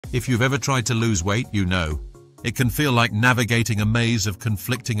If you've ever tried to lose weight, you know. It can feel like navigating a maze of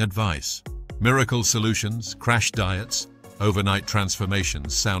conflicting advice. Miracle solutions, crash diets, overnight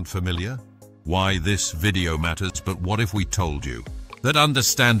transformations sound familiar? Why this video matters, but what if we told you that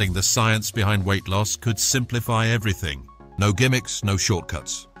understanding the science behind weight loss could simplify everything? No gimmicks, no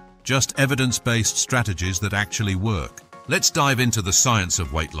shortcuts. Just evidence-based strategies that actually work. Let's dive into the science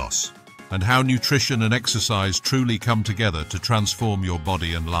of weight loss and how nutrition and exercise truly come together to transform your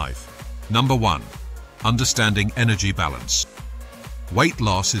body and life. Number 1. Understanding energy balance. Weight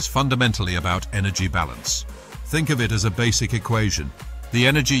loss is fundamentally about energy balance. Think of it as a basic equation. The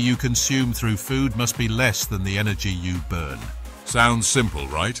energy you consume through food must be less than the energy you burn. Sounds simple,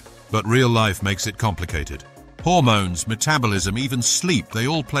 right? But real life makes it complicated. Hormones, metabolism, even sleep, they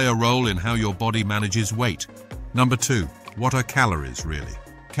all play a role in how your body manages weight. Number 2. What are calories, really?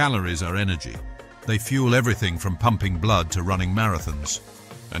 Calories are energy. They fuel everything from pumping blood to running marathons.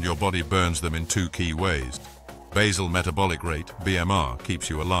 And your body burns them in 2 key ways. Basal metabolic rate, BMR, keeps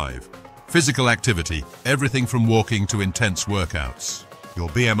you alive. Physical activity, everything from walking to intense workouts. Your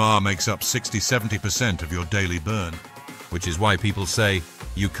BMR makes up 60–70% of your daily burn, which is why people say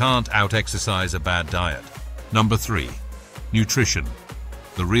you can't out-exercise a bad diet. Number 3. Nutrition.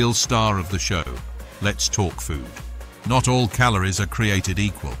 The real star of the show. Let's talk food. Not all calories are created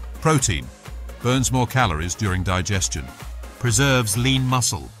equal. Protein burns more calories during digestion. Preserves lean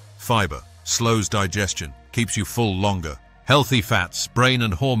muscle. Fiber slows digestion, keeps you full longer. Healthy fats, brain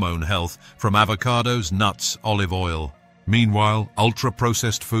and hormone health from avocados, nuts, olive oil. Meanwhile,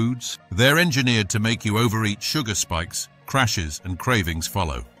 ultra-processed foods, they're engineered to make you overeat. Sugar spikes, crashes, and cravings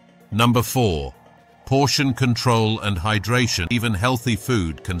follow. Number 4. Portion control and hydration. Even healthy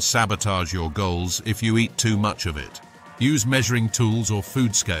food can sabotage your goals if you eat too much of it. Use measuring tools or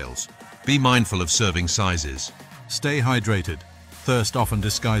food scales. Be mindful of serving sizes. Stay hydrated. Thirst often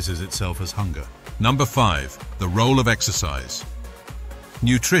disguises itself as hunger. Number 5. The role of exercise.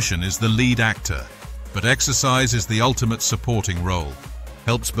 Nutrition is the lead actor, but exercise is the ultimate supporting role.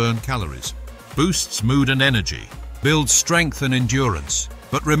 Helps burn calories, boosts mood and energy, builds strength and endurance.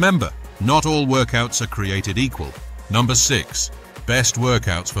 But remember, not all workouts are created equal. Number 6. Best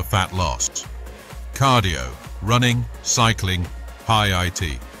workouts for fat loss. Cardio, running, cycling, high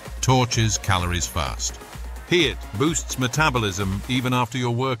IT, torches calories fast. HIIT boosts metabolism even after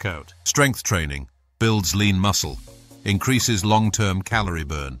your workout. Strength training builds lean muscle, increases long-term calorie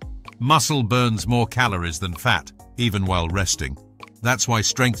burn. Muscle burns more calories than fat, even while resting. That's why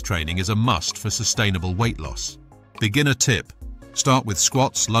strength training is a must for sustainable weight loss. Beginner tip: start with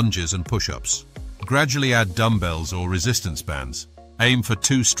squats, lunges, and push-ups. Gradually add dumbbells or resistance bands. Aim for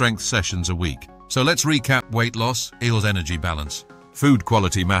 2 strength sessions a week. So let's recap: weight loss equals energy balance. Food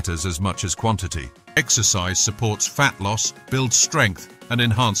quality matters as much as quantity. Exercise supports fat loss, builds strength, and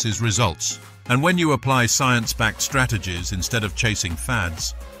enhances results. And when you apply science-backed strategies instead of chasing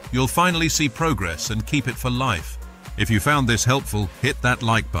fads, you'll finally see progress and keep it for life. If you found this helpful, hit that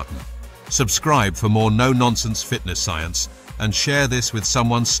like button. Subscribe for more no-nonsense fitness science, and share this with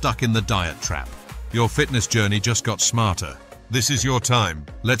someone stuck in the diet trap. Your fitness journey just got smarter. This is your time.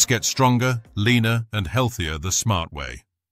 Let's get stronger, leaner, and healthier the smart way.